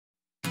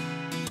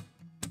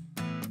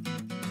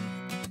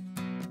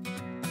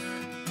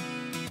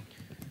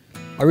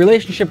Our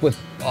relationship with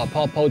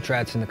Paul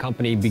Potratz and the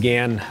company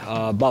began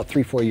about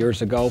 3-4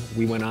 years ago.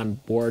 We went on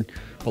board,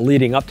 but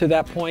leading up to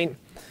that point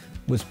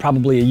was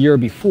probably a year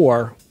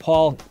before.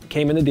 Paul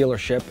came in the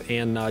dealership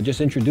and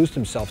just introduced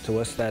himself to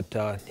us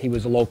that he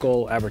was a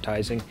local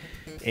advertising,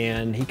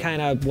 and he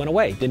kind of went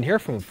away. Didn't hear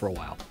from him for a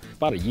while,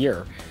 about a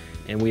year.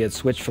 And we had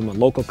switched from a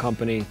local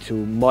company to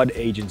Mud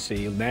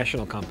Agency, a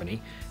national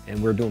company,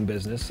 and we're doing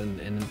business. And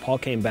then Paul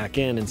came back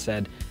in and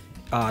said,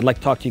 I'd like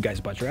to talk to you guys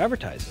about your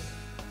advertising.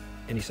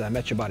 And he said, I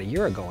met you about a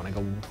year ago. And I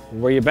go,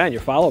 where you been?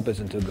 Your follow-up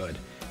isn't too good.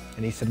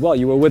 And he said, well,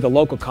 you were with a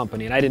local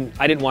company, and I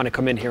didn't want to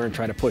come in here and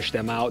try to push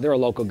them out. They're a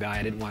local guy.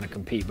 I didn't want to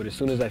compete. But as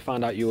soon as I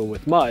found out you were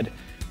with Mud,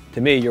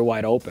 to me, you're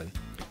wide open.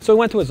 So we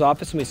went to his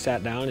office and we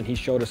sat down, and he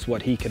showed us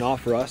what he can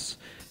offer us.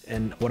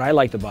 And what I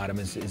liked about him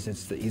is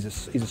he's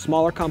a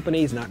smaller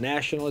company. He's not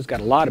national. He's got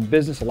a lot of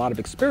business, a lot of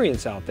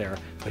experience out there,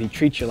 but he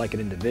treats you like an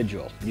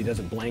individual. He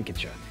doesn't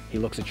blanket you. He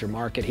looks at your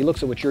market. He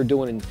looks at what you're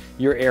doing in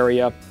your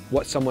area,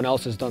 what someone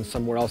else has done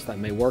somewhere else that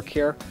may work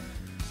here.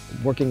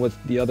 Working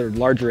with the other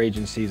larger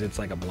agencies, it's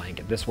like a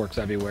blanket. This works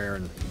everywhere,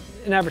 and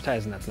in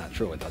advertising, that's not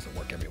true. It doesn't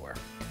work everywhere.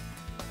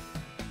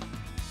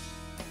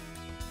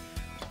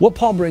 What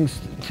Paul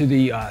brings to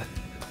the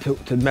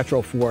to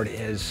MetroFord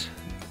is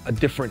a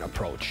different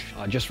approach.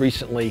 Just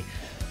recently,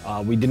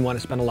 we didn't want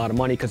to spend a lot of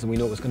money because we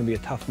knew it was going to be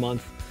a tough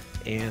month.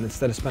 And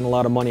instead of spending a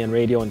lot of money on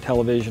radio and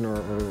television or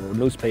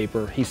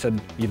newspaper, he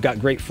said, you've got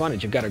great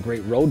frontage, you've got a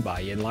great road by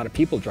you, and a lot of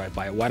people drive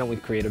by it. Why don't we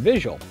create a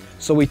visual?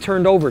 So we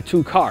turned over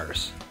 2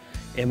 cars,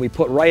 and we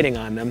put writing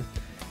on them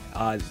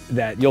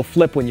that you'll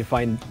flip when you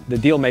find the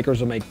deal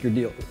makers will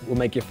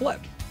make you flip.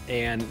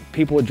 And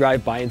people would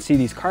drive by and see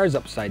these cars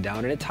upside down,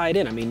 and it tied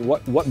in. I mean,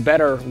 what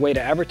better way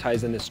to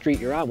advertise than the street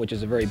you're on, which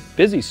is a very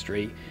busy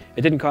street.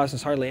 It didn't cost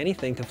us hardly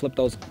anything to flip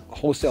those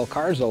wholesale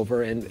cars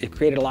over, and it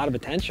created a lot of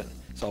attention.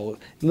 So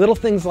little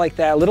things like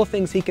that, little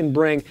things he can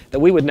bring that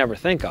we would never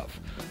think of.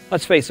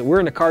 Let's face it, we're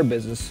in the car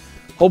business.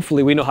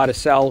 Hopefully we know how to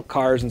sell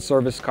cars and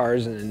service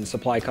cars and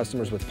supply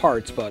customers with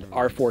parts, but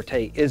our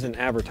forte isn't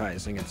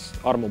advertising, it's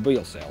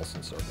automobile sales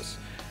and service.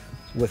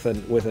 With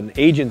an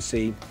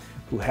agency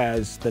who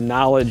has the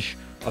knowledge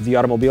of the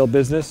automobile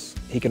business,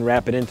 he can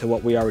wrap it into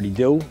what we already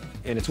do,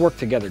 and it's worked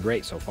together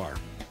great so far.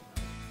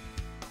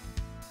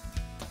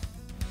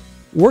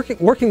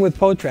 Working with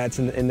Potratz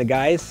and the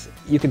guys,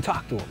 you can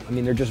talk to them. I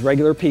mean, they're just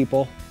regular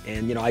people,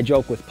 and you know, I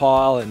joke with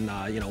Paul, and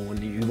you know, when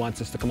he wants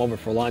us to come over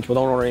for lunch, well,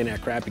 don't order any of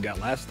that crap you got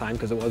last time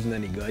because it wasn't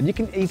any good.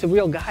 He's a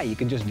real guy. You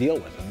can just deal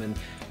with him. And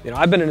you know,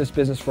 I've been in this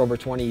business for over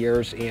 20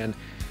 years, and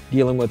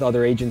dealing with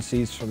other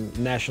agencies from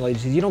national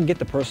agencies, you don't get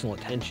the personal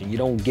attention. You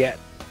don't get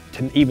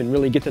to even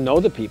really get to know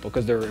the people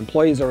because their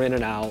employees are in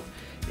and out,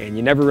 and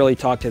you never really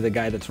talk to the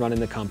guy that's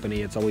running the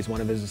company. It's always one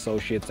of his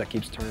associates that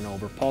keeps turning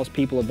over. Paul's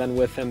people have been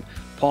with him.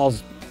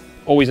 Paul's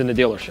always in the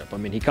dealership. I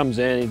mean, he comes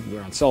in,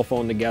 we're on cell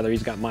phone together.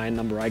 He's got my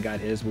number, I got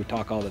his. We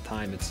talk all the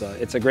time.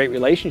 It's a great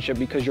relationship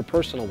because you're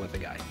personal with the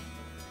guy.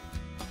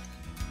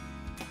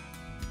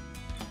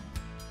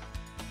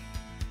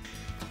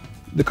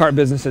 The car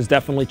business has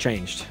definitely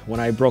changed.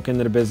 When I broke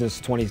into the business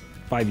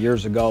 25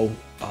 years ago,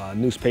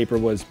 newspaper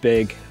was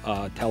big,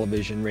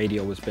 television,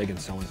 radio was big in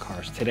selling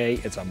cars. Today,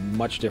 it's a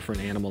much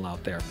different animal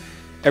out there.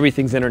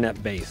 Everything's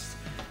internet-based.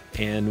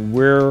 And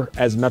we're,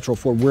 as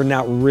MetroFord, we're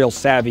not real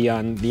savvy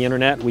on the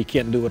internet. We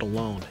can't do it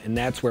alone. And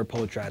that's where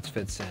Potratz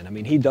fits in. I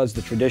mean, he does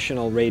the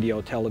traditional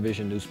radio,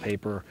 television,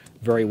 newspaper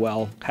very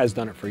well, has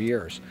done it for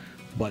years.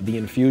 But the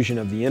infusion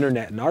of the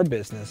internet in our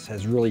business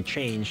has really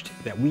changed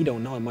that we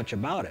don't know much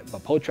about it.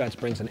 But Potratz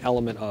brings an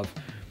element of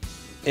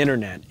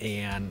internet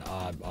and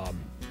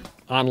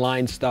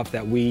online stuff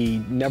that we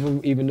never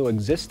even knew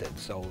existed.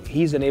 So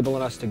he's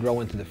enabling us to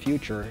grow into the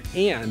future.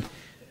 And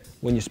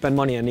when you spend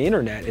money on the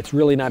internet, it's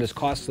really not as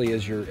costly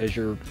as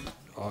your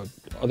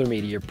other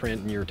media, your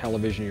print, and your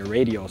television, your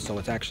radio. So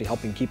it's actually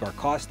helping keep our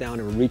costs down,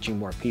 and we're reaching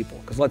more people.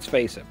 Because let's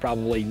face it,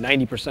 probably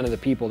 90% of the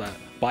people that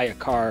buy a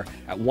car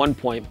at one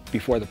point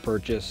before the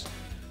purchase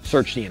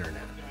search the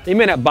internet. They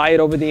may not buy it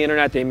over the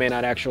internet, they may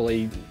not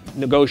actually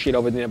negotiate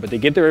over the internet, but they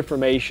get their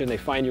information, they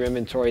find your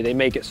inventory, they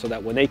make it so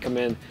that when they come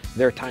in,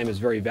 their time is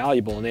very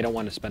valuable and they don't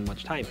want to spend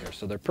much time here.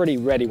 So they're pretty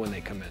ready when they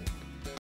come in.